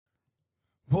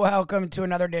Welcome to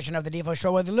another edition of the Defo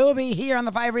Show with Lubie here on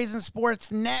the 5 Reasons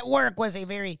Sports Network. Was a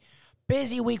very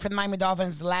busy week for the Miami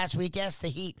Dolphins last week. Yes, the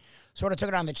Heat sort of took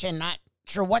it on the chin. Not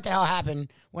sure what the hell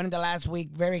happened when in the last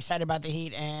week. Very excited about the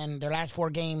Heat, and their last 4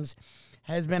 games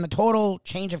has been a total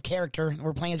change of character.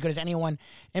 We're playing as good as anyone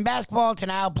in basketball to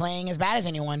now playing as bad as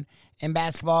anyone in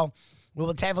basketball. We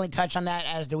will definitely touch on that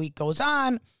as the week goes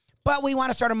on, but we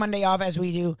want to start a Monday off as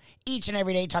we do each and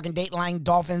every day, talking Dateline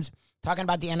Dolphins, talking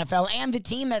about the NFL, and the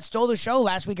team that stole the show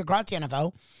last week across the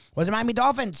NFL was the Miami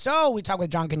Dolphins. So we talk with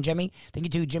John Cingemi, thank you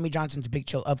to Jimmy Johnson's Big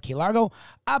Chill of Key Largo,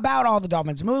 about all the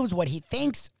Dolphins' moves, what he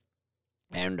thinks,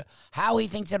 and how he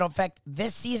thinks it'll affect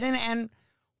this season, and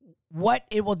what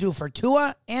it will do for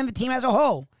Tua and the team as a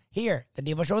whole. Here, the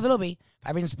Defo Show with Lubie,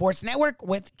 5 Reasons Sports Network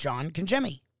with John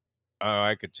Cingemi.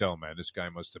 I could tell, man. This guy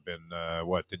must have been,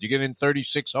 what, did you get in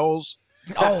 36 holes?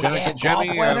 Oh, yeah,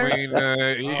 golf weather? I mean,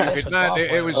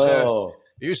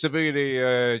 he used to be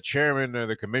the chairman or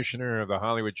the commissioner of the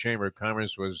Hollywood Chamber of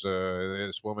Commerce was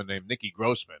this woman named Nikki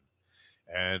Grossman.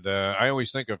 And I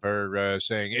always think of her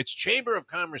saying, it's Chamber of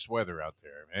Commerce weather out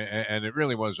there. And it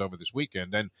really was over this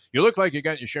weekend. And you look like you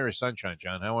got your share of sunshine,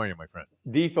 John. How are you, my friend?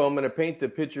 Defo, I'm going to paint the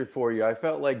picture for you. I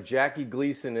felt like Jackie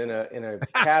Gleason in a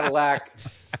Cadillac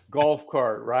golf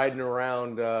cart riding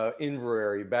around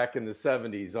Inverary back in the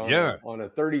 70s on a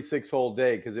 36-hole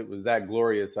day because it was that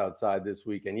glorious outside this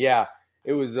weekend. Yeah,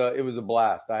 it was a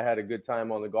blast. I had a good time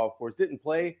on the golf course. Didn't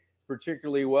play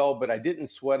particularly well, but I didn't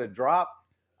sweat a drop.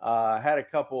 Had a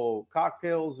couple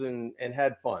cocktails and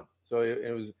had fun.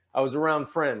 So I was around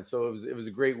friends. So it was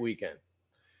a great weekend.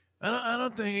 I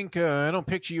don't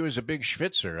picture you as a big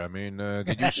schwitzer. I mean,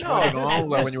 did you sweat at all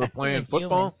when you were playing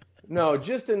football? No,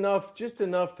 just enough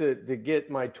to get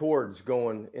my towards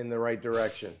going in the right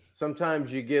direction.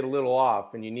 Sometimes you get a little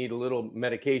off and you need a little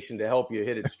medication to help you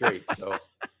hit it straight. So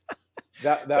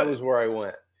that was where I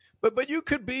went. But you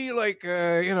could be like,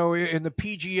 in the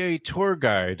PGA tour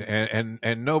guide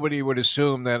and nobody would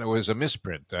assume that it was a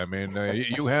misprint. I mean,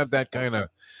 you have that kind of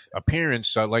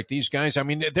appearance like these guys. I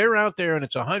mean, they're out there and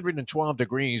it's 112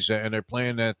 degrees and they're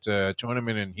playing that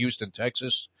tournament in Houston,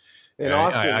 Texas. In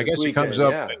Austin, I guess weekend, it comes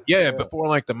up, before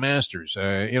like the Masters,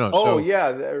 Oh, yeah,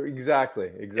 exactly.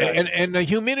 And the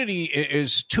humidity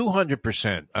is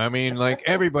 200%. I mean, like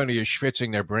everybody is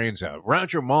schwitzing their brains out.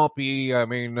 Roger Maltby, I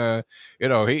mean,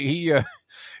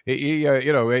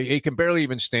 he can barely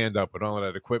even stand up with all of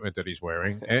that equipment that he's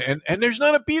wearing. And there's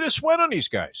not a bead of sweat on these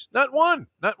guys. Not one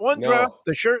drop.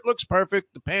 The shirt looks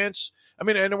perfect. The pants, I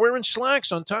mean, and they're wearing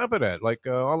slacks on top of that. Like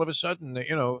all of a sudden,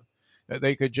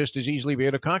 they could just as easly be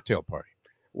at a cocktail party.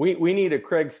 We need a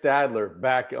Craig Stadler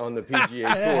back on the PGA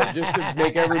Tour just to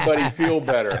make everybody feel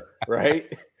better,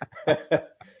 right?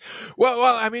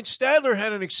 Well, I mean, Stadler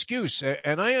had an excuse,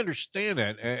 and I understand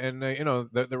that. And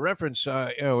the reference,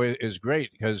 is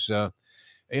great because,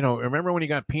 remember when he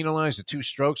got penalized at 2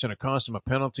 strokes and it cost him a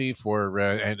penalty for,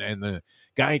 and the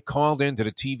guy called into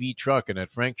the TV truck and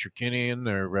that Frank Chirkinian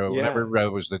or whatever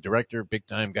was the director, big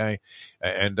time guy.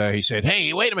 And he said,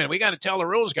 hey, wait a minute, we got to tell the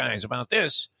rules guys about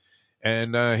this.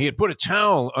 And he had put a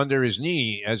towel under his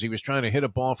knee as he was trying to hit a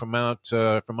ball from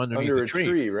underneath under a tree.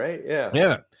 Tree, right? Yeah.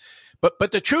 Yeah.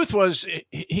 But the truth was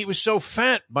he was so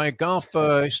fat by golf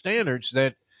standards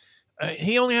that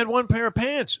he only had 1 pair of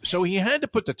pants. So he had to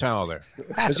put the towel there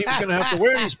because he was going to have to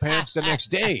wear these pants the next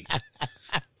day.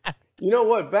 You know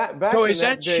what? Back so in is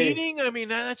that day, cheating? I mean,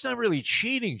 that's not really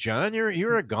cheating, John.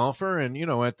 You're a golfer and,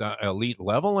 at the elite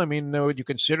level. I mean, would you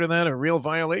consider that a real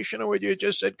violation or would you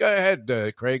just say, go ahead,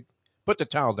 Craig, put the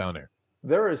towel down there?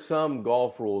 There are some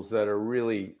golf rules that are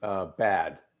really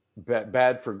bad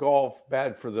for golf,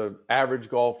 bad for the average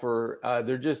golfer.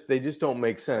 They just don't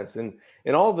make sense. And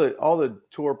all the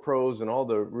tour pros and all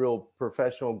the real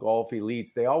professional golf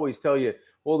elites, they always tell you,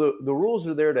 well, the rules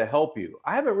are there to help you.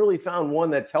 I haven't really found one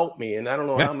that's helped me in I don't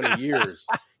know how many years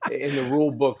in the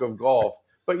rule book of golf.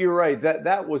 But you're right.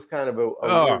 That was kind of a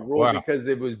weird rule because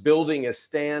it was building a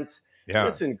stance. Yeah.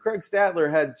 Listen, Craig Stadler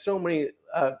had so many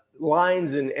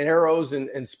lines and arrows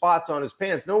and spots on his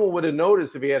pants. No one would have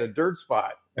noticed if he had a dirt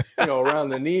spot, around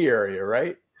the knee area,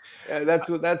 right?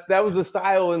 That was the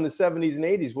style in the 70s and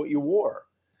 80s, what you wore.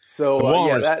 So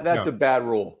that's a bad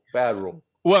rule. Bad rule.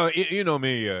 Well, you know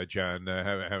me, John,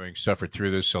 having suffered through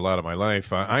this a lot of my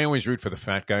life. I always root for the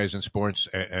fat guys in sports,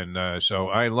 and so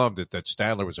I loved it that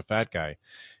Stadler was a fat guy,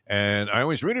 and I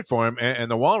always rooted for him. And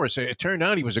the Walrus, it turned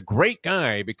out he was a great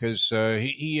guy because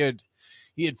he had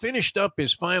finished up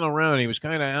his final round. He was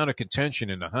kind of out of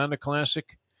contention in the Honda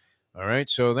Classic. All right,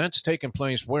 so that's taken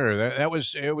place where it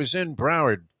was in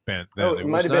Broward, Bent. It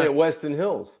might have been at Weston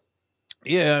Hills.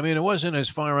 Yeah, I mean, it wasn't as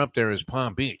far up there as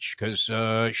Palm Beach because,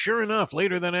 sure enough,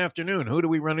 later that afternoon, who do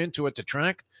we run into at the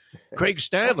track? Craig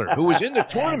Stadler, who was in the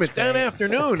tournament that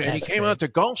afternoon, and he came out to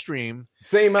Gulfstream.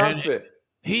 Same outfit.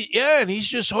 And he's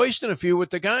just hoisting a few with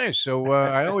the guys. So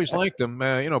I always liked him,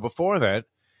 before that.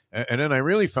 And then I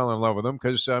really fell in love with him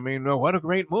because, I mean, what a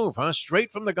great move, huh?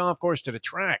 Straight from the golf course to the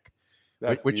track.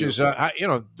 Which is,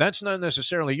 that's not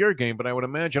necessarily your game, but I would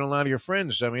imagine a lot of your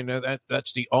friends. I mean,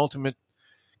 that's the ultimate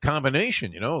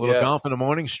combination, a little golf in the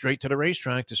morning, straight to the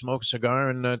racetrack to smoke a cigar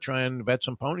and try and bet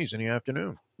some ponies in the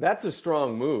afternoon. That's a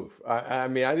strong move. I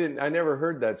never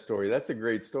heard that story. That's a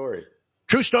great story.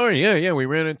 True story. Yeah. We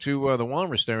ran into the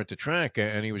Walrus there at the track,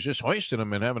 and he was just hoisting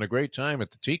them and having a great time at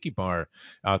the Tiki Bar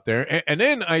out there. And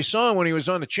then I saw him when he was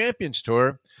on the Champions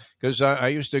Tour, because I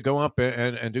used to go up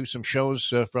and do some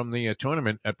shows from the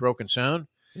tournament at Broken Sound.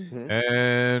 Mm-hmm.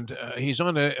 And he's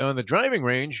on the driving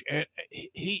range, and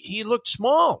he looked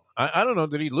small. I don't know.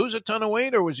 Did he lose a ton of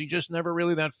weight, or was he just never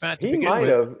really that fat to begin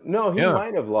with? He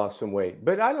might have lost some weight,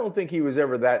 but I don't think he was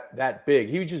ever that big.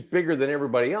 He was just bigger than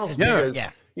everybody else.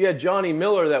 You had Johnny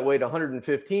Miller that weighed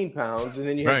 115 pounds, and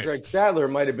then you had Greg Stadler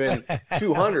might have been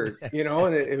 200,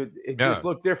 and it just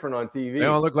looked different on TV. They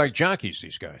all look like jockeys,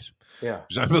 these guys. Yeah.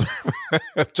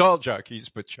 Tall jockeys,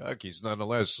 but jockeys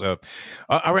nonetheless.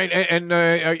 All right, and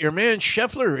your man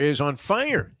Scheffler is on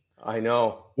fire. I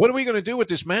know. What are we going to do with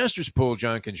this Masters pool,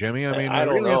 John Cingemi? I mean, I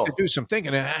really have to do some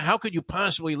thinking. How could you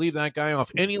possibly leave that guy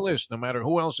off any list, no matter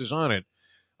who else is on it?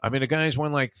 I mean, the guy's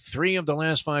won like 3 of the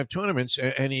last 5 tournaments,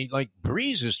 and he like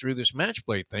breezes through this match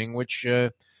play thing. Which,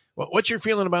 what's your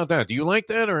feeling about that? Do you like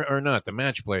that or not? The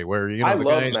match play, where I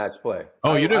love match play.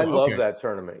 Oh, you do? I love that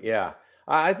tournament. Yeah,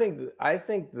 I think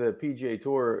the PGA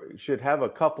Tour should have a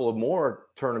couple of more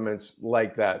tournaments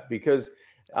like that, because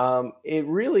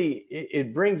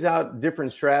it brings out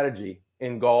different strategy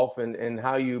in golf and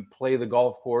how you play the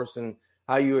golf course and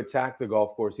how you attack the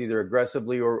golf course, either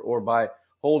aggressively or by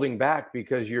holding back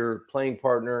because your playing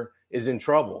partner is in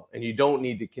trouble and you don't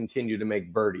need to continue to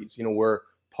make birdies, where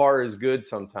par is good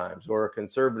sometimes, or a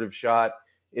conservative shot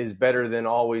is better than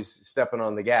always stepping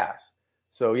on the gas.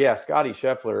 So yeah, Scotty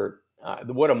Scheffler,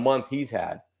 what a month he's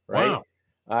had, right?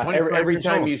 Wow. Every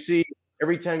time you see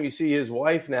his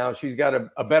wife now, she's got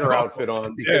a better outfit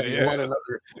on because he's won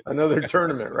another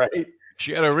tournament, right?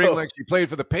 She had a ring like she played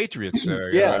for the Patriots.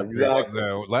 Exactly.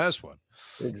 The last one.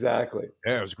 Exactly.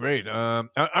 Yeah, it was great. All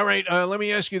right, let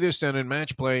me ask you this then in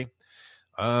match play.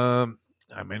 I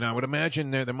mean, I would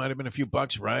imagine there might have been a few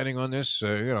bucks riding on this.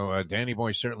 Danny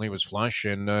Boy certainly was flush,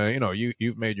 and,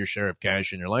 you've made your share of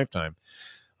cash in your lifetime.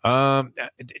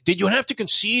 Did you have to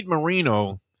concede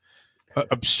Marino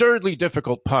absurdly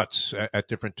difficult putts at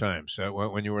different times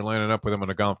when you were lining up with him on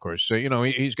a golf course? So,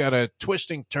 he's got a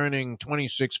twisting, turning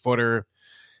 26-footer,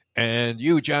 and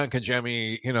you, John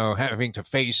Cingemi, having to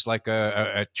face like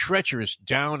a treacherous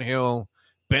downhill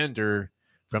bender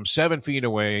from 7 feet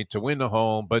away to win the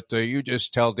hole. But you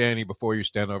just tell Danny before you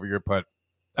stand over your putt,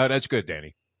 "Oh, that's good,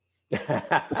 Danny."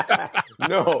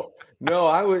 No,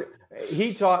 I would.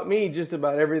 He taught me just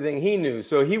about everything he knew,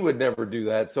 so he would never do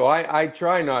that. So I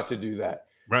try not to do that.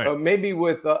 Right. But maybe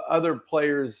with other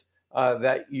players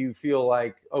that you feel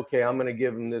like, okay, I'm going to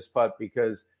give him this putt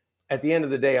because at the end of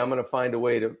the day, I'm going to find a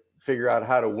way to figure out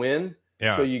how to win.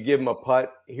 Yeah. So you give him a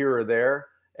putt here or there.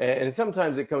 And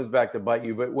sometimes it comes back to bite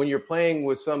you. But when you're playing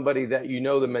with somebody that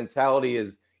the mentality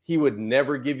is he would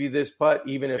never give you this putt,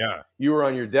 even if you were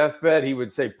on your deathbed, he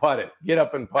would say, putt it, get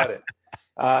up and putt it.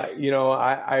 No,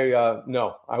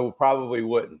 I probably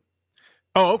wouldn't.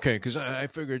 Oh, okay. Because I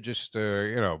figured just, by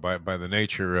the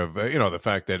nature of, the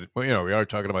fact that, we are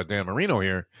talking about Dan Marino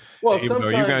here. Well, even though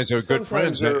you guys are good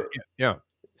friends. Yeah.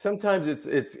 Sometimes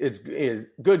it's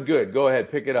good. Go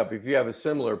ahead, pick it up if you have a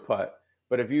similar putt.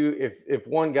 But if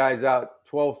one guy's out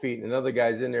 12 feet and another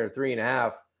guy's in there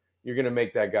 3.5, you're going to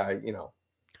make that guy,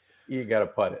 you got to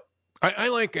putt it. I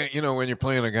like, when you're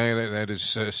playing a guy that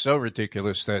is so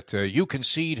ridiculous that you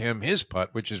concede him his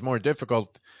putt, which is more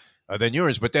difficult than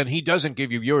yours, but then he doesn't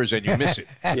give you yours and you miss it.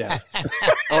 Yeah.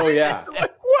 Oh, yeah.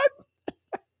 Like, what?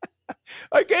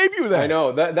 I gave you that. I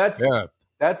know.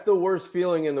 That's the worst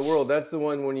feeling in the world. That's the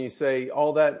one when you say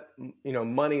all that,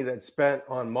 money that's spent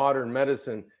on modern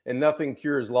medicine and nothing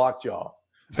cures lockjaw,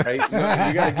 right? You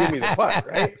got to give me the putt,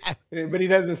 right? But he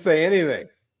doesn't say anything.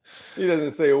 He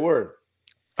doesn't say a word.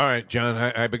 All right, John,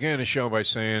 I began the show by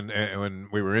saying when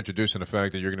we were introducing the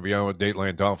fact that you're going to be on with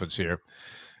Dateline Dolphins here,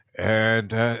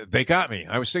 and they got me.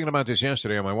 I was thinking about this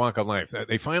yesterday on my walk of life.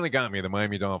 They finally got me, the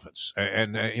Miami Dolphins.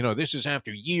 And this is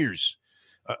after years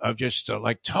of just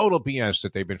like total BS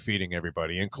that they've been feeding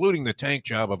everybody, including the tank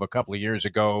job of a couple of years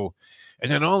ago.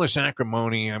 And then all this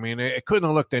acrimony. I mean, it couldn't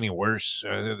have looked any worse,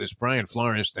 this Brian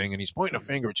Flores thing. And he's pointing a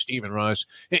finger at Stephen Ross.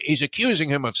 He's accusing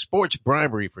him of sports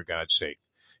bribery, for God's sake,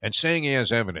 and saying he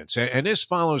has evidence. And this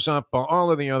follows up all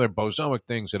of the other bozoic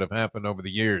things that have happened over the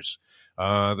years.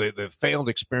 The failed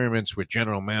experiments with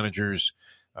general managers.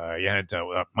 You had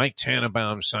Mike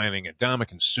Tannenbaum signing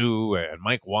Dominican Sue and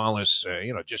Mike Wallace,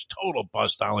 just total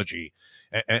bustology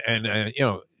and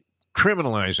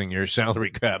criminalizing your salary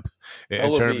cap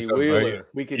in terms of Wheeler.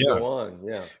 We could go on.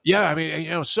 Yeah. I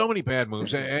mean, so many bad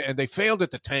moves, and they failed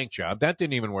at the tank job. That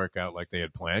didn't even work out like they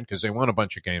had planned because they won a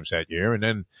bunch of games that year, and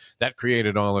then that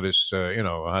created all of this,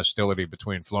 hostility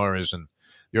between Flores and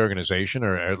the organization,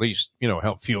 or at least,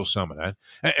 help fuel some of that.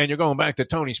 And you're going back to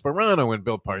Tony Sperano and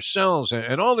Bill Parcells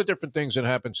and all the different things that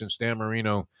happened since Dan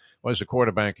Marino was the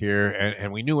quarterback here.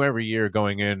 And we knew every year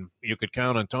going in, you could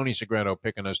count on Tony Segreto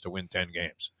picking us to win 10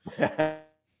 games.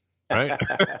 Right?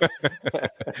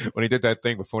 When he did that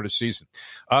thing before the season.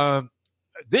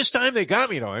 This time they got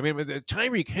me, though. I mean, with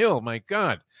Tyreek Hill, my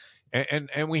God.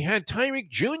 And we had Tyreek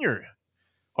Jr.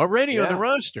 already on the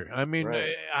roster. I mean,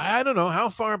 right. I don't know how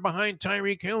far behind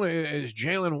Tyreek Hill is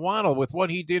Jalen Waddle with what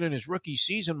he did in his rookie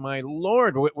season. My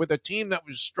Lord, with a team that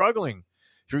was struggling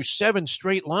through 7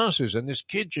 straight losses, and this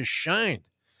kid just shined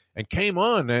and came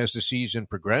on as the season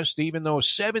progressed, even though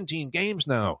 17 games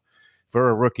now for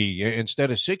a rookie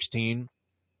instead of 16,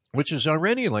 which is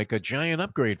already like a giant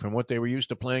upgrade from what they were used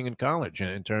to playing in college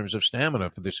in terms of stamina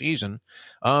for the season.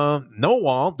 No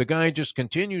Wall, the guy just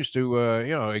continues to,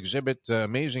 exhibit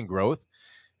amazing growth.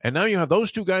 And now you have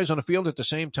those two guys on the field at the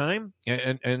same time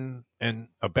and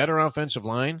a better offensive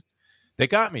line. They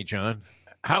got me, John.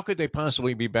 How could they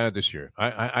possibly be bad this year?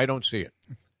 I don't see it.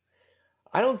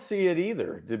 I don't see it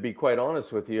either, to be quite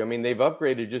honest with you. I mean, they've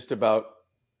upgraded just about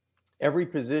every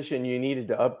position you needed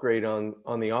to upgrade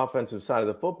on the offensive side of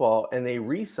the football, and they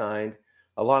re-signed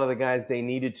a lot of the guys they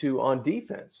needed to on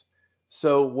defense.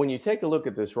 So when you take a look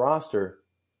at this roster,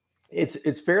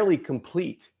 it's fairly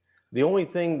complete. The only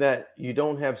thing that you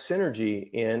don't have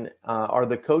synergy in are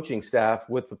the coaching staff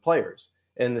with the players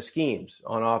and the schemes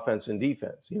on offense and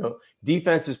defense.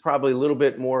 Defense is probably a little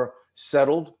bit more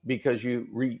settled because you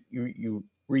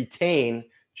retain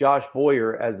Josh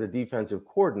Boyer as the defensive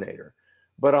coordinator.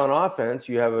 But on offense,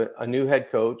 you have a new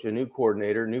head coach, a new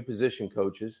coordinator, new position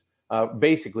coaches,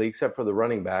 basically, except for the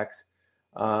running backs,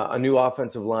 a new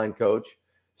offensive line coach.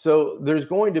 So there's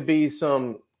going to be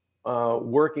some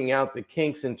working out the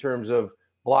kinks in terms of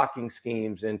blocking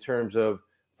schemes, in terms of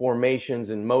formations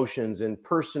and motions and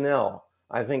personnel.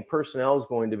 I think personnel is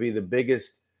going to be the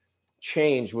biggest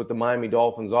change with the Miami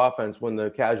Dolphins offense when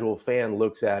the casual fan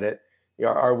looks at it.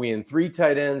 Are we in 3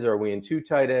 tight ends? Are we in 2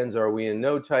 tight ends? Are we in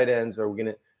no tight ends? Are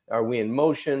we in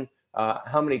motion?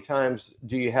 How many times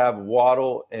do you have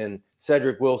Waddle and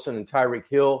Cedric Wilson and Tyreek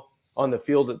Hill on the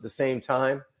field at the same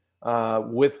time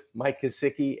with Mike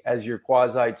Gesicki as your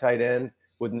quasi tight end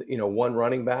with one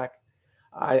running back?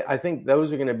 I think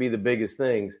those are going to be the biggest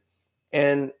things,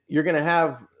 and you're going to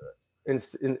have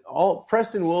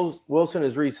Preston Wilson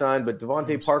is re-signed, but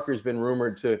Devontae Parker's been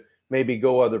rumored to maybe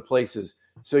go other places.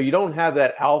 So you don't have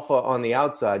that alpha on the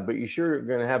outside, but you sure are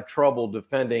going to have trouble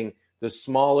defending the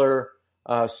smaller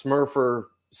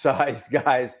Smurfer-sized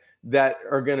guys that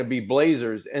are going to be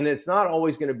blazers. And it's not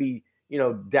always going to be,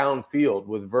 downfield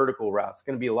with vertical routes. It's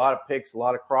going to be a lot of picks, a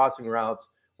lot of crossing routes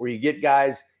where you get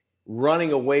guys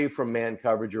running away from man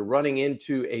coverage or running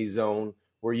into a zone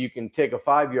where you can take a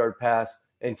 5-yard pass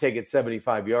and take it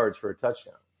 75 yards for a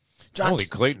touchdown. Holy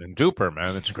Clayton and Duper,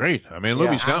 man. It's great. I mean,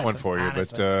 Lubie's got one for you,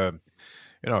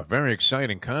 but very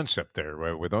exciting concept there,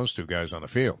 right, with those two guys on the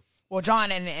field. Well,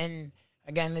 John, and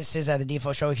again, this is the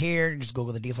Defo Show here. Just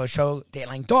Google the Defo Show,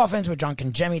 Dateline Dolphins with John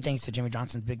Cingemi. Thanks to Jimmy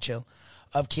Johnson's Big Chill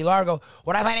of Key Largo.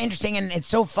 What I find interesting, and it's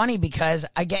so funny because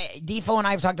Defo and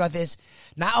I have talked about this.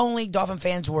 Not only Dolphin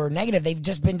fans were negative, they've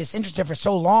just been disinterested for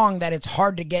so long that it's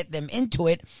hard to get them into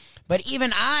it. But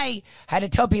even I had to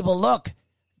tell people, look,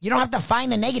 you don't have to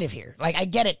find the negative here. Like, I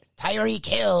get it. Tyreek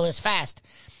Hill is fast.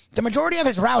 The majority of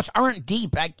his routes aren't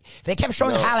deep. They kept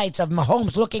showing highlights of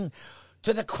Mahomes looking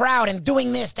to the crowd and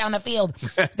doing this down the field.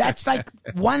 That's like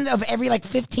one of every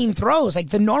 15 throws. Like,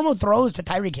 the normal throws to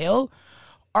Tyreek Hill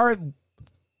are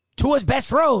Tua's best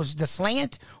throws, the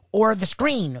slant or the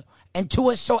screen. And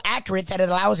Tua's so accurate that it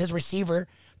allows his receiver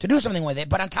to do something with it.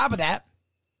 But on top of that,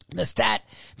 the stat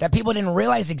that people didn't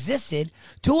realize existed,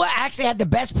 Tua actually had the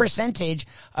best percentage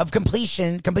of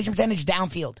completion percentage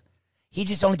downfield. He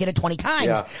just only did it 20 times.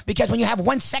 Yeah. Because when you have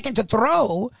 1 second to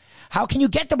throw, how can you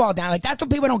get the ball down? Like, that's what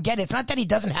people don't get. It's not that he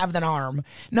doesn't have an arm.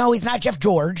 No, he's not Jeff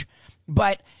George,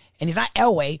 and he's not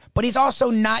Elway, but he's also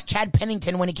not Chad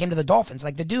Pennington when he came to the Dolphins.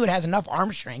 Like, the dude has enough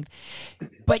arm strength,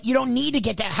 but you don't need to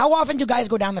get that. How often do guys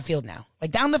go down the field now?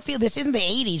 Like, down the field, this isn't the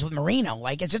 80s with Marino.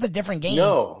 Like, it's just a different game.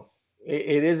 No.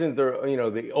 It isn't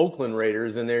the Oakland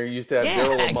Raiders, and they used to have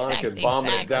Daryl LeMond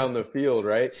bombing it down the field,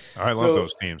 right? I love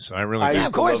those teams. I really do. Yeah,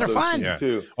 of course, they're fun. Yeah.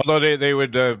 Too. Although they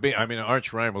would be,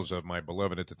 arch rivals of my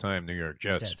beloved at the time, New York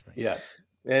Jets. Yes,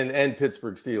 and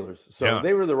Pittsburgh Steelers. So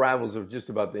they were the rivals of just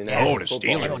about the National the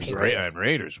Football Steelers,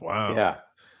 Raiders. Wow. Yeah,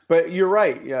 but you're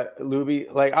right,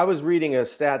 Lubie. Like, I was reading a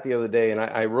stat the other day, and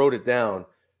I wrote it down.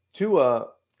 Tua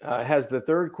has the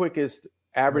third quickest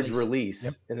average release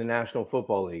in the National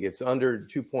Football League. It's under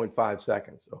 2.5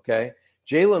 seconds, okay?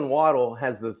 Jalen Waddle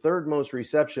has the third most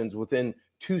receptions within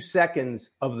 2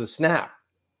 seconds of the snap,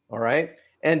 all right?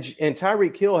 And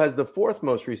Tyreek Hill has the fourth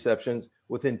most receptions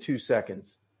within 2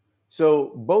 seconds.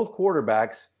 So both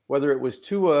quarterbacks, whether it was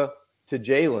Tua to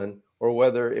Jalen or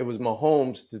whether it was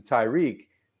Mahomes to Tyreek,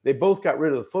 they both got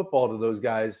rid of the football to those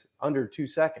guys under 2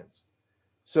 seconds.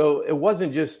 So it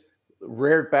wasn't just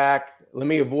rear it back, let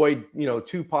me avoid,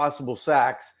 2 possible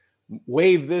sacks,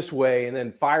 wave this way, and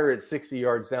then fire it 60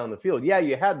 yards down the field. Yeah,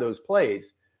 you had those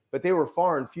plays, but they were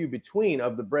far and few between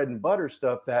of the bread and butter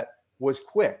stuff that was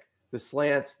quick. The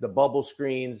slants, the bubble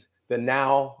screens, the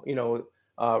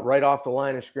right off the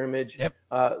line of scrimmage,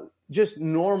 just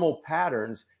normal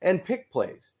patterns and pick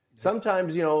plays.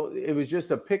 Sometimes, it was just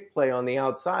a pick play on the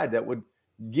outside that would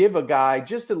give a guy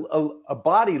just a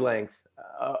body length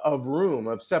of room,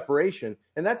 of separation,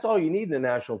 and that's all you need in the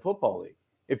National Football League.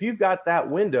 If you've got that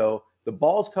window, the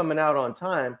ball's coming out on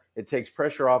time, it takes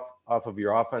pressure off of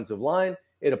your offensive line,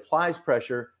 it applies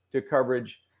pressure to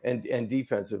coverage and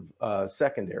defensive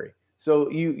secondary. So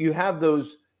you have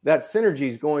that synergy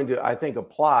is going to, I think,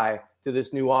 apply to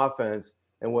this new offense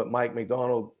and what Mike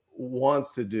McDaniel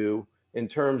wants to do in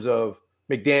terms of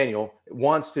in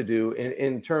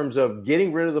terms of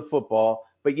getting rid of the football,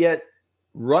 but yet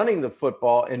running the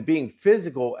football and being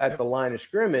physical at the line of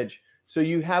scrimmage. So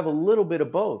you have a little bit of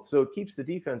both. So it keeps the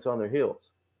defense on their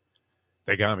heels.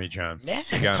 They got me, John. Yeah,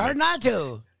 it's hard not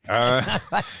to.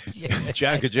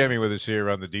 John Cingemi with us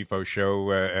here on the Defo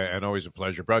Show, and always a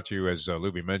pleasure. Brought to you, as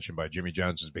Lubie mentioned, by Jimmy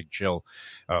Johnson's Big Chill,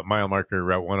 mile marker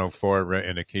Route 104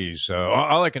 in the Keys.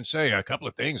 All I can say, a couple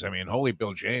of things. Holy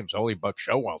Bill James, holy Buck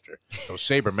Showalter. Those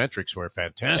sabermetrics were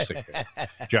fantastic,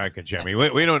 John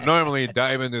Cingemi. We don't normally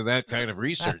dive into that kind of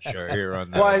research here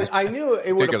on I knew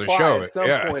it would apply at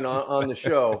some point on the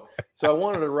show, so I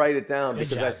wanted to write it down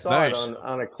because I saw it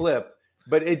on a clip.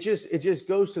 But it just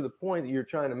goes to the point that you're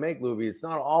trying to make, Lubie. It's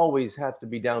not always have to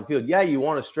be downfield. Yeah, you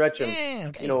want to stretch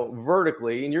them,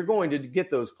 vertically, and you're going to get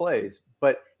those plays.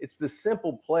 But it's the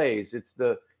simple plays. It's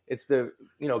the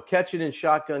catch it in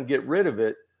shotgun, get rid of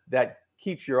it that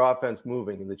keeps your offense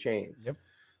moving in the chains. Yep.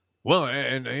 Well,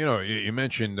 and you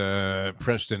mentioned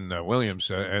Preston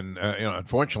Williams, and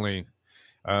unfortunately,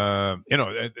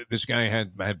 this guy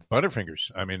had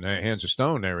butterfingers. Hands of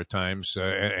stone there at times,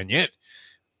 and yet.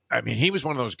 He was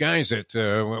one of those guys that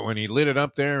when he lit it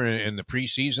up there in the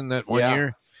preseason that one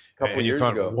year, and you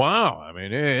thought, ago. Wow,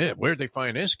 where'd they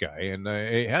find this guy? And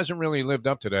he hasn't really lived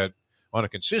up to that on a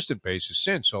consistent basis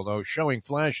since, although showing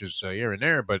flashes here and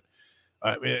there. But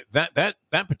that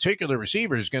particular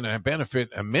receiver is going to benefit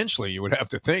immensely, you would have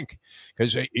to think,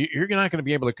 because you're not going to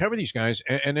be able to cover these guys.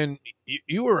 And then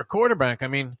you were a quarterback.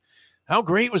 How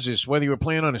great was this, whether you were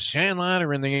playing on a sandlot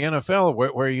or in the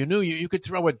NFL, where you knew you could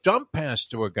throw a dump pass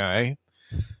to a guy,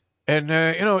 and,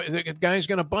 the guy's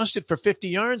going to bust it for 50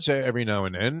 yards every now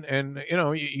and then. And,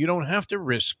 you don't have to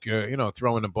risk,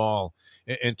 throwing the ball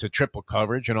into triple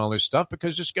coverage and all this stuff,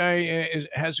 because this guy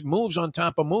has moves on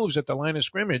top of moves at the line of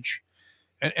scrimmage.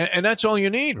 And that's all you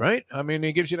need, right?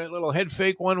 He gives you that little head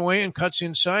fake one way and cuts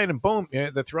inside, and boom,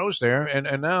 the throw's there.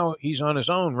 And now he's on his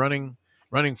own running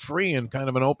free in kind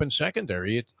of an open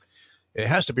secondary. It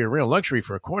has to be a real luxury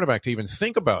for a quarterback to even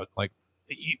think about.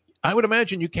 I would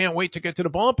imagine you can't wait to get to the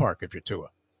ballpark if you're Tua.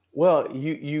 Well,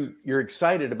 you're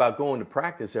excited about going to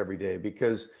practice every day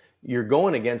because you're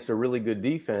going against a really good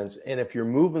defense. And if you're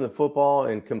moving the football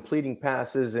and completing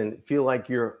passes and feel like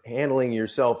you're handling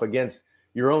yourself against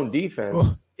your own defense,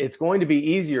 it's going to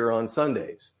be easier on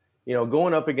Sundays.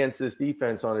 Going up against this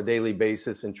defense on a daily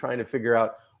basis and trying to figure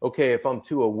out, okay, if I'm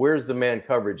Tua, where's the man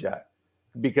coverage at?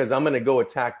 Because I'm going to go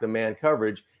attack the man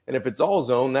coverage. And if it's all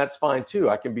zone, that's fine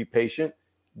too. I can be patient,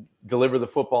 deliver the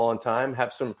football on time,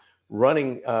 have some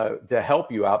running to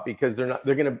help you out, because they're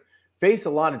going to face a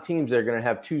lot of teams that are going to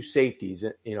have two safeties,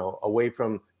 away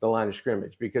from the line of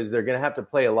scrimmage because they're going to have to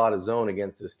play a lot of zone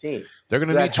against this team. They're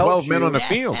going to need 12 men on the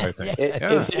field, I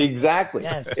think. Exactly.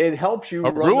 Yes. It helps you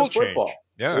a run rule the football. Change.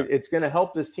 Yeah. It's going to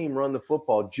help this team run the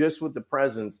football just with the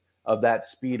presence of that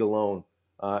speed alone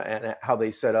and how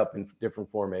they set up in different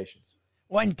formations.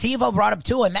 When TiVo brought up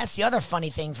Tua, and that's the other funny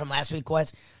thing from last week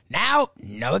was, now,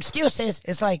 no excuses.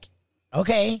 It's like,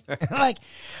 okay, like,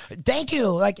 thank you.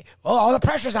 Like, all the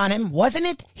pressure's on him, wasn't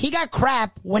it? He got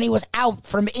crap when he was out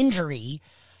from injury.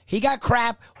 He got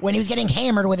crap when he was getting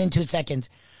hammered within 2 seconds.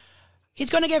 He's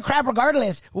going to get crap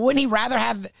regardless. Wouldn't he rather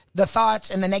have the thoughts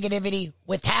and the negativity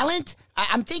with talent?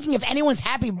 I'm thinking if anyone's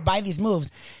happy by these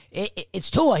moves, it's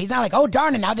Tua. He's not like, oh,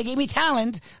 darn it, now they gave me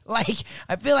talent. Like,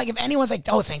 I feel like if anyone's like,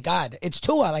 oh, thank God, it's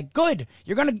Tua. Like, good.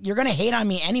 You're gonna hate on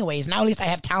me anyways. Now at least I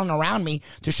have talent around me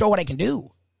to show what I can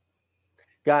do.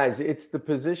 Guys, it's the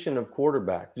position of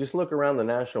quarterback. Just look around the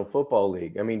National Football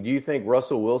League. I mean, do you think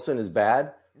Russell Wilson is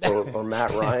bad? Or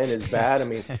Matt Ryan is bad. I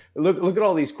mean, look at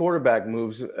all these quarterback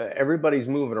moves. Everybody's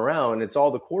moving around, and it's all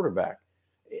the quarterback.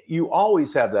 You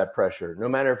always have that pressure. No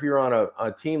matter if you're on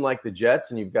a team like the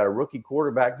Jets and you've got a rookie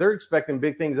quarterback, they're expecting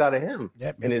big things out of him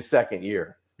in his second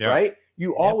year, right?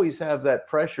 You always have that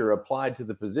pressure applied to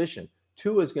the position.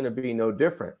 Tua is going to be no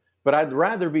different. But I'd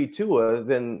rather be Tua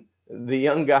than the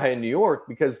young guy in New York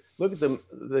because look at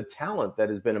the talent that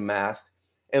has been amassed,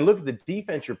 and look at the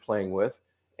defense you're playing with.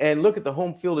 And look at the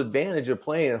home field advantage of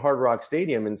playing at Hard Rock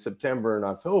Stadium in September and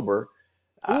October.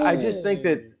 Ooh. I just think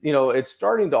that, it's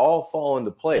starting to all fall into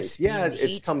place. Yeah,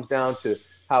 it comes down to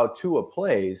how Tua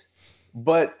plays.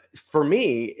 But for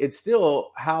me, it's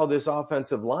still how this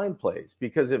offensive line plays.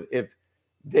 Because if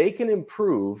they can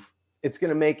improve, it's going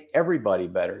to make everybody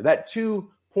better. That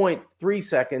 2.3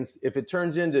 seconds, if it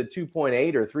turns into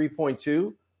 2.8 or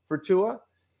 3.2 for Tua,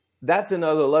 that's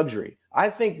another luxury. I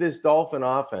think this Dolphin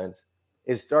offense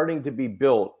is starting to be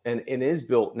built and is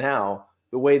built now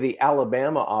the way the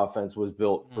Alabama offense was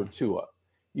built for Tua.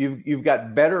 You've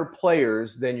got better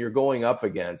players than you're going up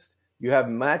against. You have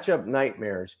matchup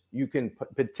nightmares. You can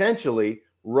potentially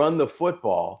run the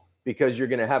football because you're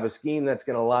going to have a scheme that's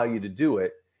going to allow you to do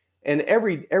it. And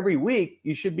every week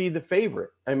you should be the favorite.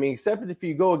 I mean, except if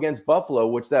you go against Buffalo,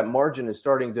 which that margin is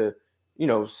starting to,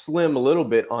 slim a little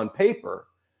bit on paper.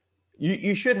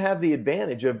 You should have the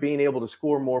advantage of being able to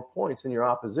score more points than your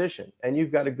opposition, and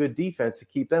you've got a good defense to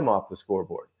keep them off the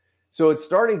scoreboard. So it's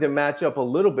starting to match up a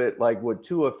little bit like what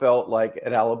Tua felt like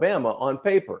at Alabama on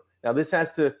paper. Now, this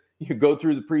has to go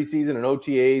through the preseason and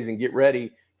OTAs and get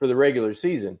ready for the regular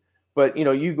season. But,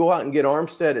 you go out and get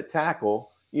Armstead at tackle,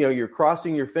 you're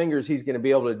crossing your fingers he's going to be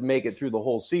able to make it through the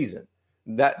whole season.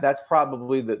 That's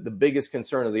probably the biggest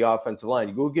concern of the offensive line.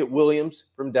 You go get Williams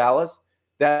from Dallas.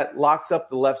 That locks up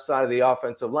the left side of the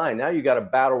offensive line. Now you got a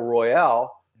battle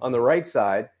royale on the right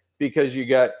side because you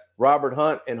got Robert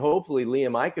Hunt and hopefully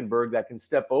Liam Eichenberg that can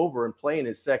step over and play in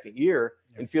his second year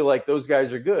and feel like those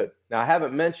guys are good. Now, I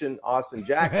haven't mentioned Austin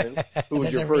Jackson, who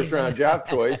was your first-round draft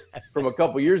choice from a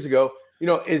couple years ago.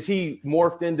 Is he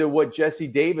morphed into what Jesse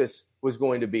Davis was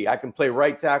going to be? I can play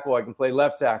right tackle. I can play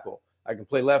left tackle. I can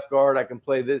play left guard. I can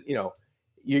play this.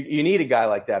 You need a guy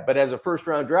like that. But as a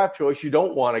first-round draft choice, you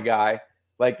don't want a guy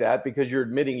like that because you're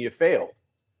admitting you failed.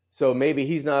 So maybe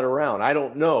he's not around. I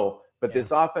don't know. But this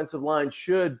offensive line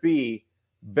should be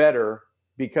better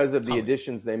because of the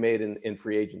additions they made in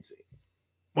free agency.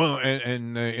 Well,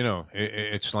 and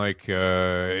it's like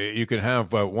you can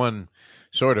have one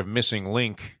sort of missing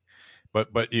link,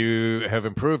 but you have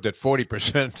improved at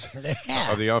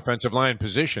 40% of the offensive line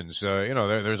positions.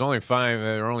 There's only five.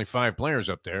 There are only 5 players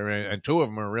up there, and 2 of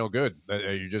them are real good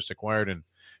that you just acquired in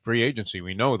free agency.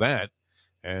 We know that.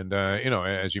 And,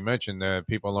 as you mentioned,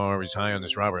 people are always high on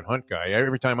this Robert Hunt guy.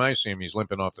 Every time I see him, he's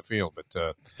limping off the field.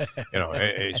 But,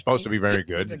 he's supposed to be very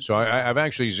good. So I've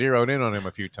actually zeroed in on him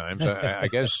a few times. I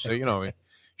guess, it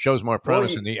shows more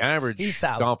promise than the average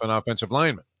Dolphin offensive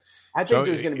lineman. I think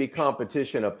there's going to be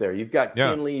competition up there. You've got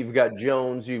Kinley, you've got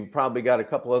Jones, you've probably got a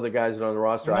couple other guys that are on the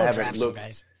roster. I haven't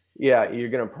looked. Yeah, you're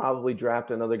going to probably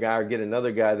draft another guy or get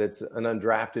another guy that's an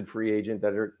undrafted free agent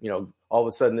that are, all of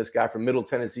a sudden this guy from Middle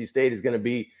Tennessee State is going to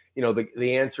be,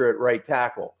 the answer at right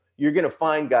tackle. You're going to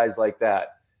find guys like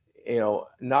that,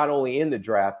 not only in the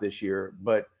draft this year,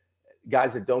 but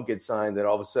guys that don't get signed that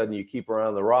all of a sudden you keep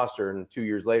around the roster and 2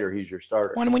 years later he's your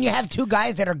starter. When you have 2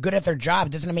 guys that are good at their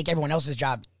job, doesn't it make everyone else's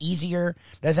job easier?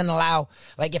 Doesn't allow,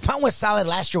 like if Hunt was solid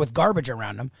last year with garbage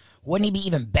around him, wouldn't he be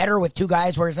even better with 2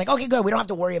 guys where it's like, okay, good, we don't have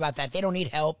to worry about that. They don't need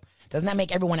help. Doesn't that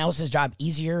make everyone else's job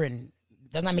easier and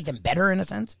doesn't that make them better in a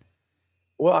sense?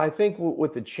 Well, I think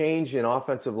with the change in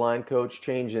offensive line coach,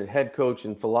 change in head coach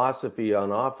and philosophy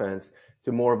on offense,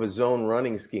 to more of a zone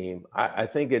running scheme. I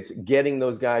think it's getting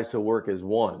those guys to work as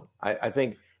one. I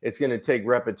think it's going to take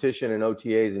repetition and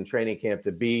OTAs and training camp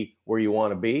to be where you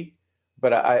want to be.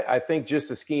 But I think just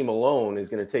the scheme alone is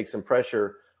going to take some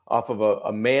pressure off of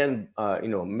a man,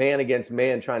 man against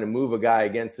man, trying to move a guy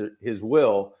against his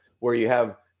will, where you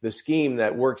have the scheme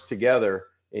that works together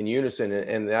in unison,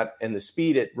 and the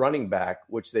speed at running back,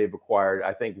 which they've acquired,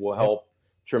 I think will help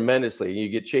tremendously. You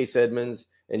get Chase Edmonds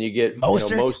and you get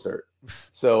Mostert.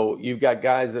 So you've got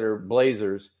guys that are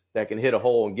blazers that can hit a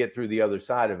hole and get through the other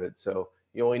side of it. So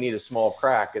you only need a small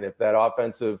crack. And if that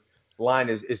offensive line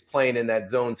is playing in that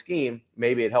zone scheme,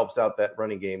 maybe it helps out that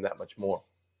running game that much more.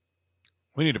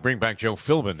 We need to bring back Joe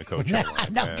Philbin to coach.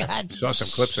 God. Saw some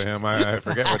clips of him. I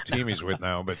forget what team he's with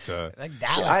now, but like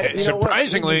Dallas.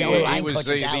 Surprisingly, he was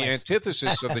the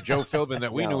antithesis of the Joe Philbin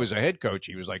that we knew as a head coach.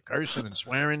 He was like cursing and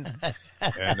swearing,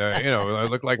 and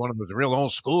looked like one of the real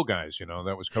old school guys.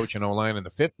 That was coaching O-line in the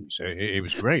 50s. He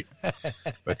was great,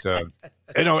 but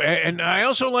and I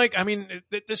also like. I mean,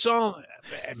 this all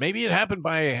maybe it happened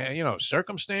by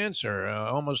circumstance or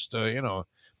almost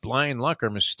blind luck or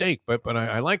mistake, but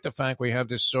I like the fact we have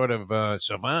this sort of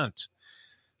savant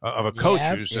of a coach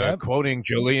who's quoting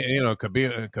Khalil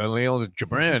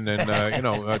Gibran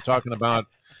and talking about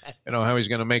how he's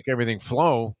going to make everything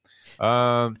flow,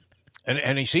 and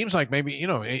he seems like maybe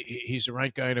he's the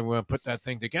right guy to put that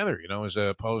thing together, as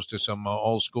opposed to some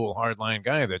old school hardline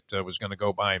guy that was going to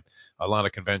go by a lot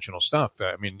of conventional stuff.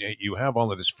 I mean, you have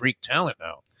all of this freak talent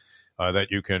now.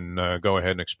 That you can go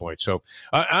ahead and exploit. So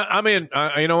I'm in.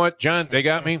 You know what, John? They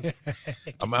got me.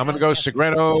 I'm going to go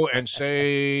Segredo and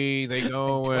say they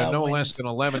go no less than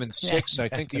 11-6. I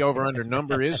think the over/under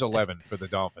number is 11 for the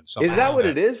Dolphins. Is that what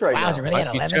it is right now? Is it really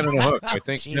at 11? 10 and a hook. I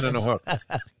think 10 and a hook.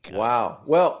 Wow.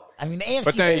 Well, I mean, the AFC.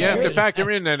 But then you have to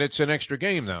factor in that it's an extra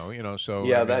game now, So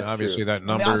that's obviously true. that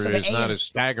number is not as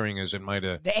staggering as it might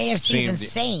have. The AFC is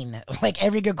insane. Like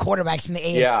every good quarterback's in the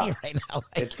AFC right now.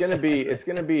 It's gonna be.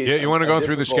 Yeah, you want to go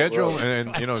through the schedule road.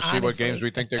 and see what games we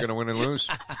think they're going to win and lose.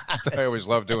 I always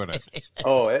love doing it.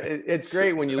 Oh, it's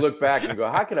great when you look back and go,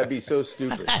 "How could I be so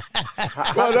stupid?"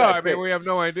 I mean, we have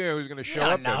no idea who's going to show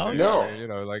up. No.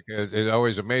 It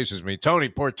always amazes me.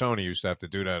 Poor Tony used to have to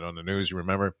do that on the news. You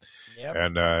remember? Yep.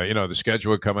 And the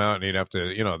schedule would come out, and he'd have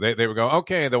to, they would go,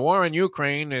 okay, the war in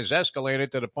Ukraine is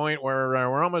escalated to the point where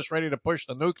we're almost ready to push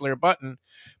the nuclear button.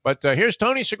 But here's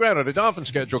Tony Segredo. The Dolphin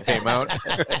schedule came out,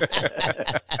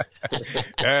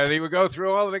 and he would go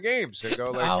through all of the games. He'd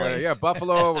go like,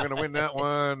 Buffalo, we're going to win that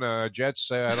one.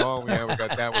 Jets at home, we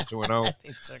got that one 2-0.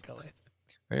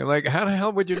 And you're like, how the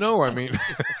hell would you know? I mean,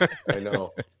 I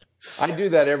know. I do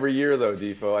that every year, though,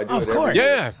 Defo. I do it every year.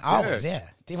 Yeah, always, yeah.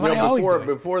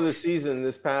 Before the season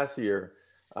this past year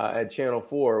at Channel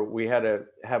 4, we had to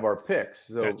have our picks.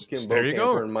 So Kim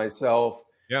Bokamper and myself,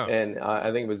 and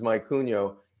I think it was Mike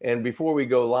Cugno. And before we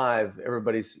go live,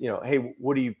 everybody's, hey,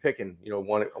 what are you picking? We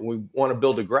want to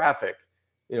build a graphic.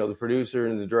 The producer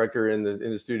and the director in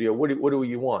the studio. What do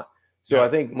you want? So I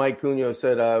think Mike Cugno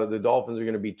said the Dolphins are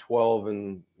going to be 12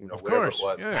 and whatever it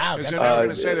was. Yeah, because they're going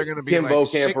to say they're going to be Kim like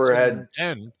Bokamper had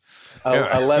 10,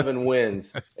 11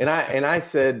 wins, and I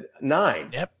said 9.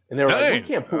 Yep. And they were like, we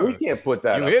can't put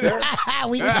that up there.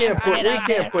 We can't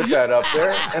put that up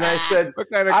there. And I said, what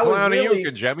kind of clown are you,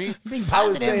 Congemi?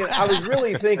 I was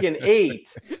really thinking 8,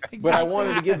 but I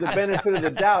wanted to give the benefit of the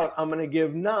doubt. I'm going to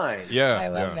give 9. Yeah, I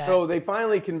love that. So they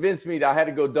finally convinced me that I had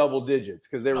to go double digits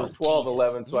because there was 12,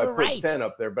 11. So I put 10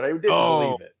 up there, but I didn't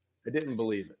believe it. I didn't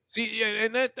believe it. See,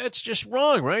 and that's just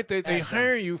wrong, right? They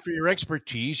hire you for your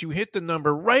expertise. You hit the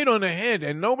number right on the head,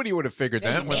 and nobody would have figured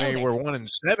that when they were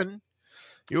 1-7.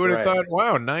 You would have thought,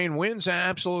 wow, 9 wins,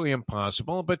 absolutely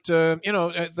impossible. But,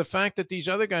 the fact that these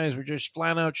other guys were just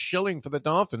flat out shilling for the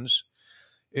Dolphins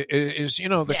is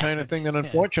the kind of thing that,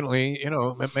 unfortunately,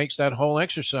 it makes that whole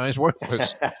exercise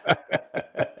worthless.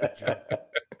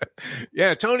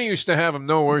 Yeah, Tony used to have them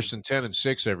no worse than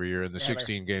 10-6 every year in the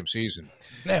 16-game season.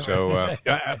 Never. So,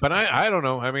 but I don't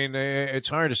know. I mean, it's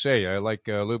hard to say. Like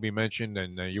Lubie mentioned,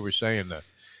 and you were saying that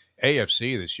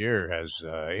AFC this year has,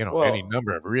 any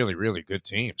number of really, really good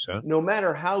teams. Huh? No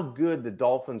matter how good the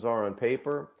Dolphins are on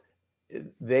paper,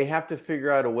 they have to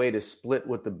figure out a way to split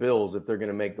with the Bills if they're going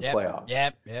to make the playoffs.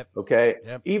 Yep. Okay.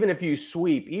 Yep. Even if you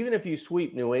sweep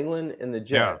New England and the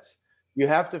Jets, you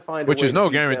have to find which a way is no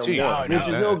guarantee. Which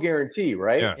is no guarantee,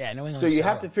 right? Yeah. New England. So you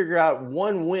have to figure out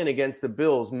one win against the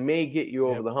Bills may get you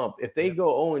over the hump. If they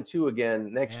go 0-2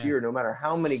 again next year, no matter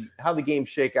how the games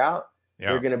shake out,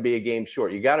 they're going to be a game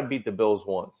short. You got to beat the Bills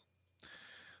once.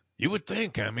 You would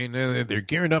think. I mean, they're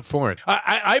gearing up for it.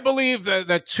 I believe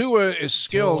that Tua's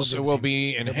skills will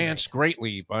be enhanced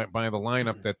greatly by the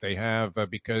lineup that they have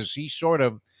because he sort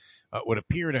of would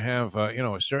appear to have,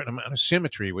 a certain amount of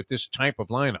symmetry with this type of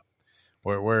lineup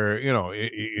where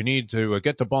you need to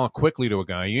get the ball quickly to a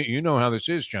guy. You know how this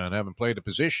is, John, having played the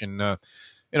position.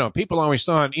 People always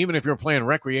thought, even if you're playing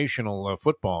recreational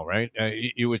football, right,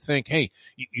 you would think, hey,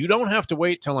 you don't have to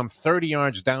wait till I'm 30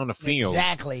 yards down the field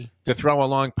to throw a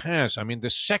long pass. I mean, the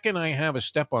second I have a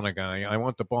step on a guy, I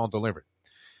want the ball delivered.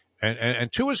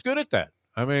 And Tua's good at that.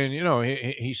 I mean,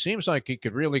 he seems like he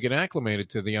could really get acclimated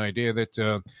to the idea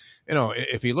that,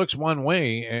 if he looks one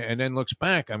way and then looks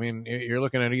back, I mean, you're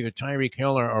looking at either Tyreek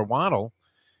Hill or Waddle.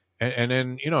 And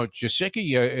then,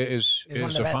 Gesicki is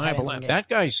a viable. That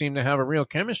guy seemed to have a real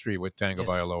chemistry with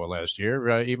Tagovailoa last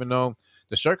year, even though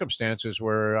the circumstances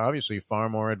were obviously far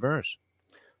more adverse.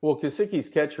 Well, Gesicki's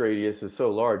catch radius is so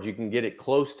large, you can get it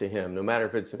close to him, no matter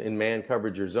if it's in man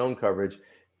coverage or zone coverage,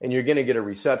 and you're going to get a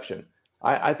reception.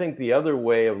 I think the other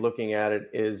way of looking at it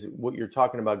is what you're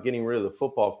talking about, getting rid of the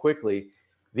football quickly.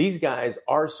 These guys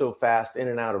are so fast in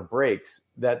and out of breaks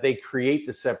that they create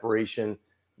the separation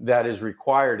that is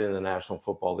required in the National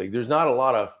Football League. There's not a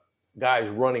lot of guys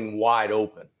running wide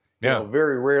open. Yeah.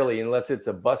 Very rarely, unless it's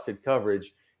a busted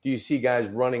coverage, do you see guys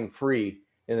running free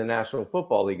in the National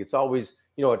Football League. It's always,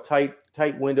 a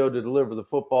tight window to deliver the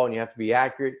football, and you have to be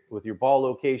accurate with your ball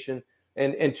location.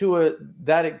 And Tua,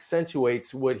 that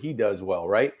accentuates what he does well,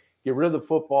 right? Get rid of the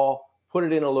football, put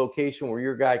it in a location where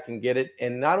your guy can get it,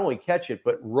 and not only catch it,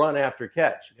 but run after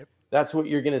catch. Yep. That's what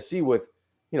you're going to see with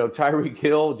Tyreek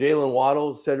Hill, Jalen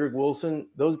Waddle, Cedric Wilson.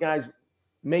 Those guys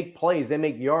make plays. They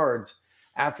make yards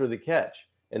after the catch.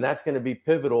 And that's going to be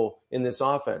pivotal in this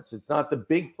offense. It's not the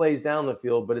big plays down the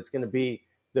field, but it's going to be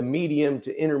the medium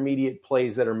to intermediate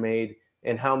plays that are made.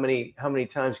 And how many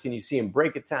times can you see him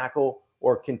break a tackle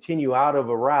or continue out of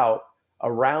a route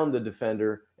around the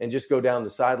defender and just go down the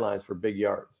sidelines for big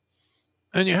yards?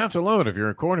 And you have to load if you're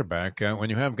a quarterback when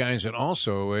you have guys that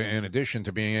also, in addition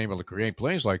to being able to create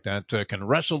plays like that, can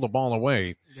wrestle the ball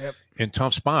away in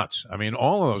tough spots. I mean,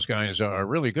 all of those guys are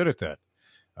really good at that.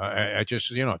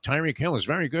 Tyreek Hill is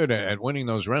very good at winning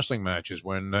those wrestling matches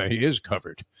when he is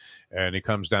covered and he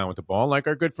comes down with the ball, like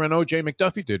our good friend O.J.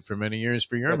 McDuffie did for many years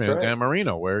for your man, Dan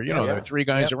Marino, where, there are three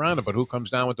guys around him, but who comes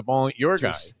down with the ball? Your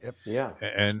guy. Yep. Yeah.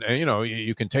 And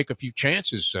you can take a few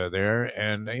chances there,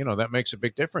 and, that makes a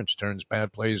big difference, turns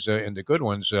bad plays into good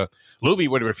ones. Lubie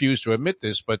would have refused to admit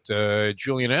this, but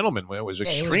Julian Edelman was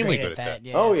extremely good at that.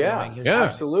 Yeah,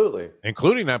 absolutely.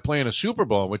 Including that play in a Super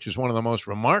Bowl, which is one of the most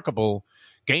remarkable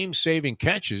game-saving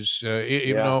catches,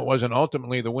 even though it wasn't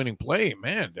ultimately the winning play.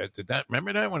 Man,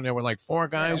 remember that when there were like four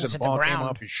guys and the ball came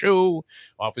off his shoe,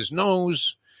 off his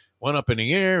nose, went up in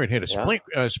the air and hit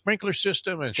a sprinkler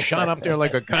system and shot up there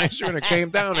like a geyser, and it came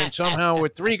down, and somehow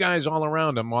with three guys all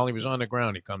around him while he was on the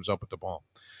ground, he comes up with the ball.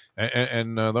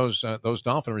 And those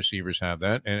Dolphin receivers have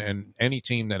that, and any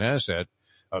team that has that,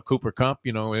 Cooper Kupp,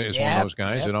 is one of those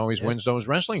guys that always wins those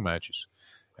wrestling matches.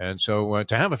 And so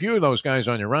to have a few of those guys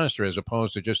on your roster as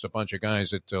opposed to just a bunch of guys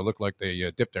that look like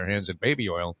they dip their hands in baby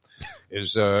oil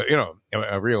is, a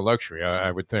real luxury,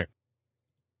 I would think.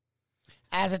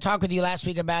 As I talked with you last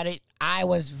week about it, I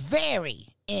was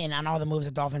very in on all the moves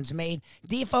the Dolphins made.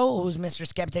 Defo, who's Mr.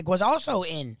 Skeptic, was also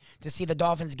in to see the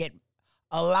Dolphins get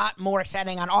a lot more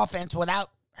exciting on offense without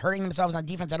hurting themselves on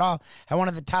defense at all. Had one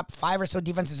of the top 5 or so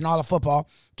defenses in all of football.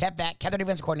 Kept their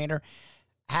defense coordinator.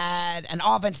 Had an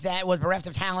offense that was bereft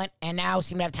of talent and now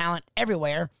seem to have talent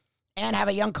everywhere, and have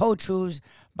a young coach who's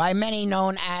by many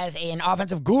known as an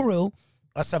offensive guru,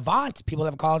 a savant, people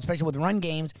have called, especially with run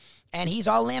games, and he's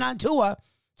all in on Tua.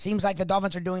 Seems like the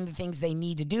Dolphins are doing the things they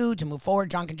need to do to move forward.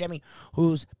 John Cingemi,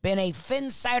 who's been a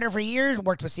Phins sider for years,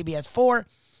 worked with CBS 4,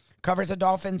 covers the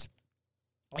Dolphins,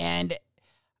 and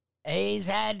he's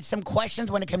had some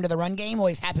questions when it came to the run game.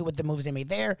 Always happy with the moves they made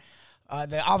there.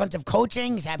 The offensive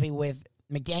coaching, he's happy with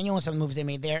McDaniel and some of the moves they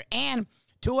made there. And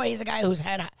Tua, he's a guy who's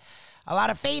had a lot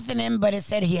of faith in him, but has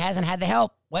said he hasn't had the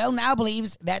help. Well, now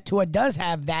believes that Tua does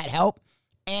have that help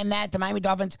and that the Miami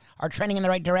Dolphins are trending in the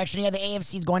right direction. Yeah, the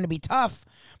AFC is going to be tough,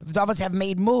 but the Dolphins have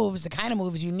made moves, the kind of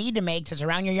moves you need to make to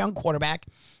surround your young quarterback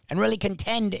and really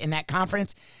contend in that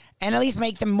conference and at least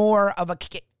make them more of a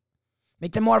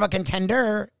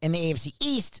contender in the AFC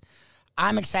East.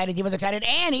 I'm excited. He was excited.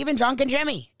 And even John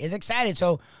Cingemi is excited.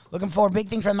 So looking for big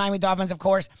things from the Miami Dolphins, of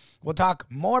course. We'll talk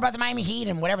more about the Miami Heat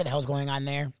and whatever the hell's going on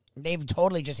there. They've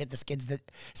totally just hit the skids. The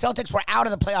Celtics were out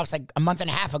of the playoffs like a month and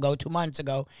a half ago, 2 months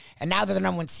ago. And now they're the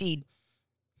number 1 seed.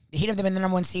 The Heat have been the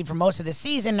number 1 seed for most of the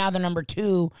season. Now they're number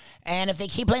 2. And if they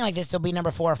keep playing like this, they'll be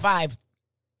number 4 or 5.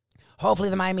 Hopefully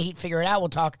the Miami Heat figure it out. We'll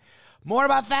talk more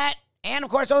about that. And,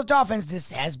 of course, those Dolphins.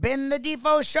 This has been the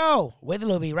Defo Show with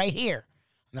Lubie right here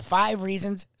on the 5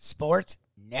 Reasons Sports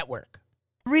Network.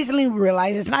 Recently, we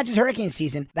realized it's not just hurricane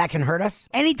season that can hurt us.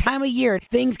 Any time of year,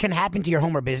 things can happen to your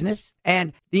home or business.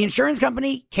 And the insurance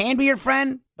company can be your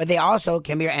friend, but they also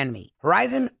can be your enemy.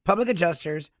 Horizon Public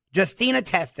Adjusters, Justina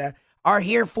Testa, are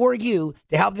here for you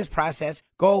to help this process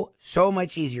go so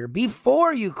much easier.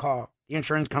 Before you call the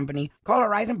insurance company, call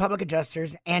Horizon Public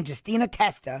Adjusters and Justina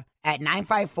Testa at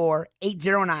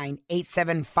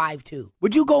 954-809-8752.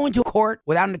 Would you go into court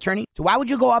without an attorney? So why would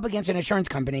you go up against an insurance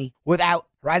company without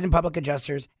Horizon Public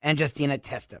Adjusters and Justina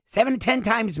Testa? 7 to 10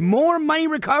 times more money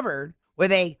recovered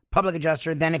with a public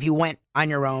adjuster than if you went on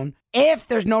your own. If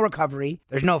there's no recovery,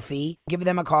 there's no fee. Give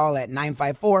them a call at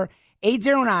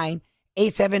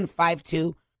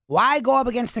 954-809-8752. Why go up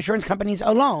against insurance companies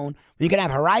alone when you can have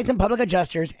Horizon Public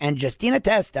Adjusters and Justina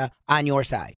Testa on your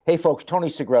side? Hey, folks, Tony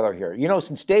Segreto here. You know,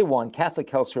 since day one, Catholic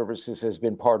Health Services has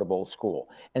been part of Old School.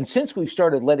 And since we've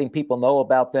started letting people know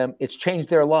about them, it's changed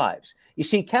their lives. You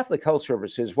see, Catholic Health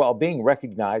Services, while being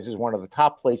recognized as one of the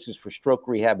top places for stroke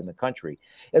rehab in the country,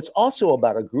 it's also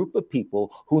about a group of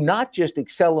people who not just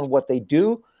excel in what they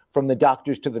do, from the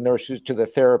doctors to the nurses to the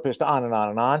therapist, on and on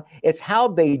and on. It's how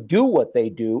they do what they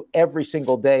do every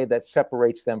single day that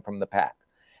separates them from the pack.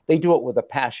 They do it with a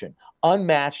passion,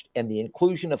 unmatched, and the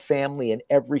inclusion of family in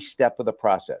every step of the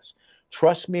process.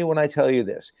 Trust me when I tell you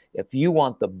this. If you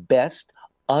want the best,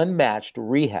 unmatched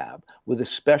rehab with a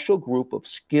special group of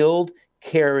skilled,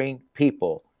 caring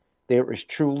people, there is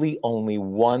truly only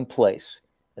one place,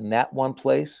 and that one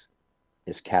place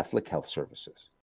is Catholic Health Services.